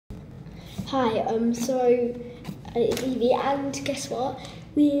Hi, it's Evie, and guess what?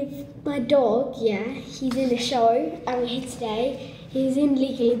 With my dog, yeah, he's in a show, and we're here today. He's in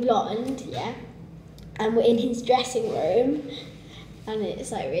Legally Blonde, yeah, and we're in his dressing room, and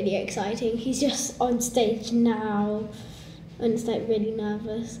it's like really exciting. He's just on stage now, and it's like really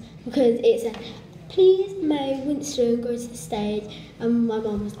nervous because it's a please may Winston go to the stage, and my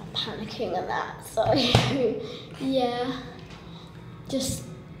mum was like panicking and that. So yeah, just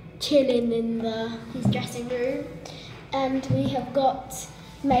chilling in his dressing room, and we have got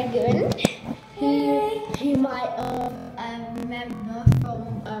Megan, who you might remember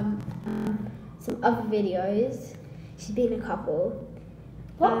from some other videos. She's been in a couple.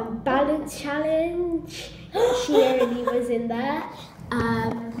 Balance challenge. She already was in there.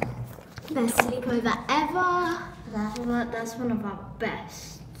 Best sleepover ever. That's one of our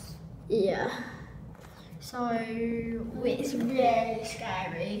best. Yeah. So it's really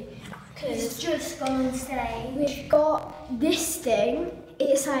scary because Just go on stage. we've got this thing.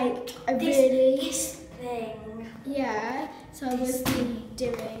 It's like a This thing. yeah. So we've been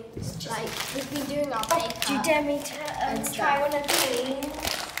doing we've been doing our makeup. Do you dare me to try stuff. one of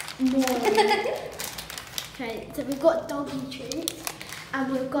these? No. Okay, so we've got doggy treats,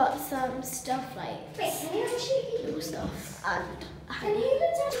 and we've got some stuff like Wait, can you actually eat little stuff and Can you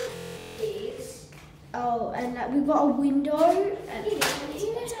touch these? oh, and we've got a window. And Can you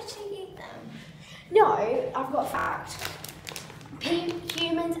actually eat them? no, I've got a fact.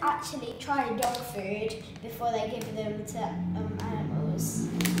 Humans actually try dog food before they give them to animals.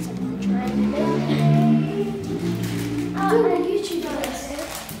 Someone tried it. Oh, and YouTube videos.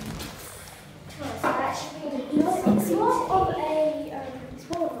 It's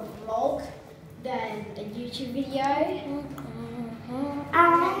more of a vlog than a YouTube video.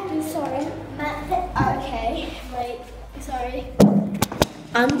 Sorry. Okay, wait. Sorry.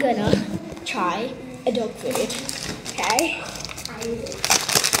 I'm gonna try a dog food. Okay.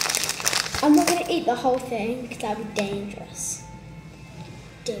 I'm not gonna eat the whole thing because that'd be dangerous.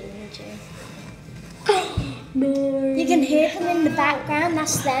 No. You can hear them in the background,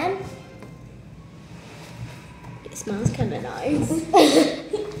 that's them. It smells kind of nice.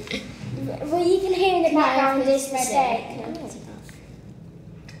 Well, you can hear in the background this mistake.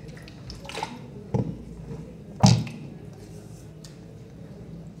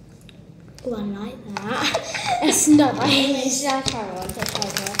 Oh, I like that. It's nice. I'll try one, take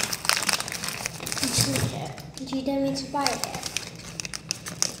over. Do you dare me to bite it?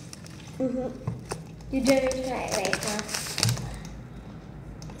 You dare me to try it later?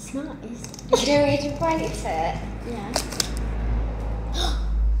 It's nice. You dare me to bite it? Yeah.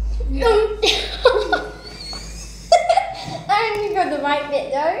 No. I only got the right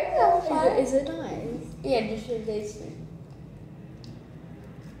bit though. Is it nice? Yeah, just with this.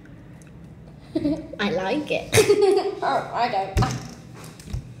 I like it. Oh, I don't.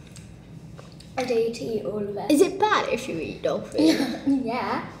 I dare you to eat all of it. Is it bad if you eat dog food?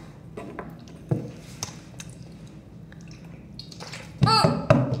 Yeah.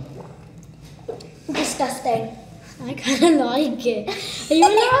 Disgusting. I kind of like it. Are you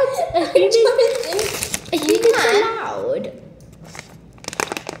allowed? Are you allowed?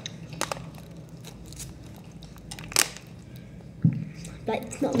 Like,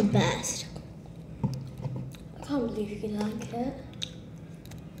 it's not the best. I can't believe you can like it.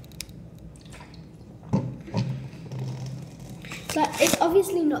 But it's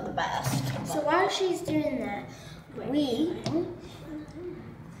obviously not the best. So while she's doing that,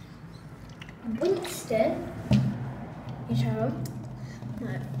 Winston, you tell him?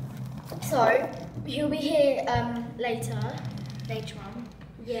 No. So he'll be here later on.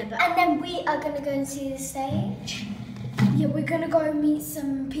 Yeah, but And then we are going to go and see the stage. yeah, we're gonna go meet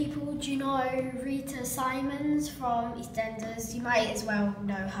some people. Do you know Rita Simons from EastEnders? You might as well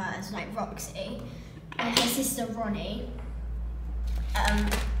know her as like Roxy, and her sister Ronnie.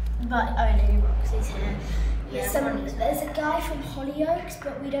 But only Roxy's here. There's a guy from Hollyoaks,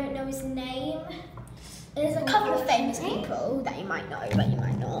 but we don't know his name. There's a couple of famous people that you might know, but you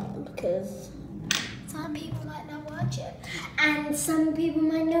might not, because some people like that watch it. And some people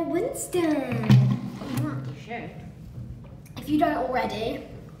might know Winston. You should. If you don't already,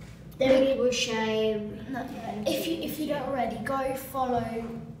 Then we will show. if you don't already, go follow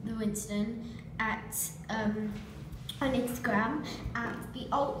the Winston at on Instagram at the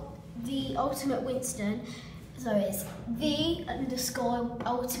ultimate Winston. So it's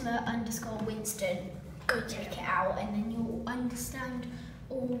 _ultimate_Winston. Go check it out, and then you'll understand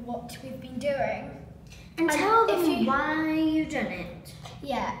all what we've been doing. And And tell if them you- why you done it.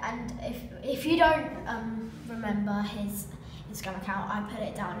 Yeah, and if you don't remember his Instagram account. I put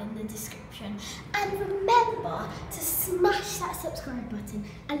it down in the description. And remember to smash that subscribe button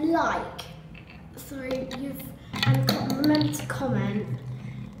and like. Remember to comment.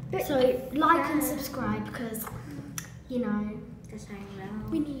 So like and subscribe because you know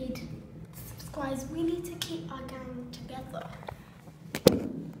we need subscribers. We need to keep our gang together.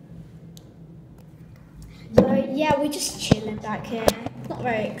 So yeah, we're just chilling back here. Not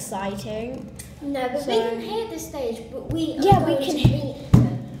very exciting. No, but we can hear the stage. But we can. We're going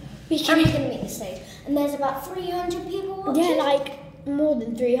to meet the stage, and there's about 300 people watching. Yeah, like more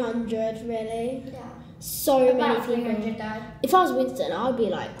than 300, really. Yeah. So About many people. 300, Dad. If I was Winston, I'd be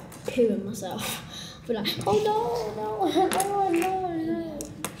like pooing myself. I'd be like, oh no.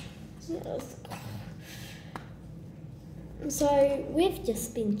 Yes. So we've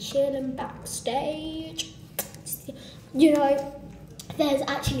just been chilling backstage. You know, there's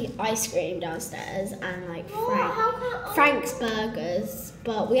actually ice cream downstairs and like Frank's Burgers,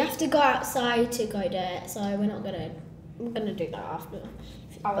 but we have to go outside to go do it. So we're gonna do that after.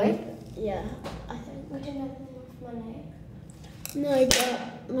 Are we? Yeah, I think. We don't have enough money. No,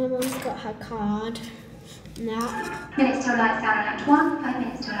 but my mum's got her card now. Minutes till lights down on Act 1, 5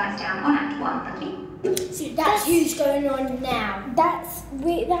 minutes till lights down on Act 1, thank you. So that's who's going on now. That's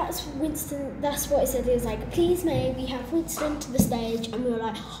Winston. That's what it said. It was like, please may we have Winston to the stage, and we were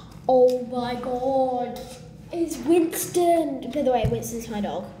like, oh my god, it's Winston. By the way, Winston's my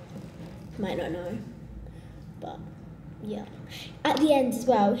dog. You might not know, but yeah. At the end as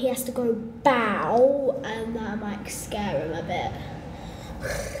well, he has to go bow, and that might scare him a bit.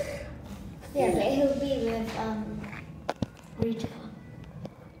 Yeah, but he'll be with Rita.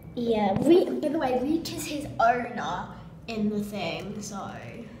 Yeah, by the way, Rita's his owner in the thing, so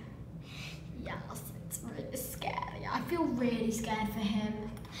yes, it's really scary. I feel really scared for him.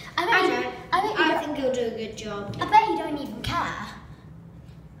 I think he'll do a good job. I bet he don't even care.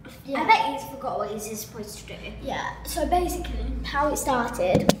 I bet he's forgot what he's supposed to do. Yeah, so basically, how it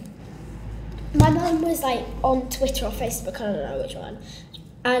started, my mum was like on Twitter or Facebook, I don't know which one,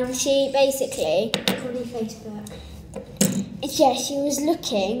 and she basically, Probably Facebook. yeah, she was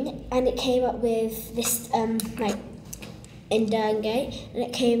looking, and it came up with this, like, in Derngate, and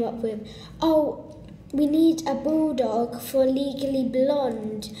it came up with, oh, we need a bulldog for Legally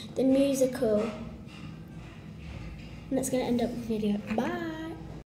Blonde, the musical. And that's going to end up the video. Bye!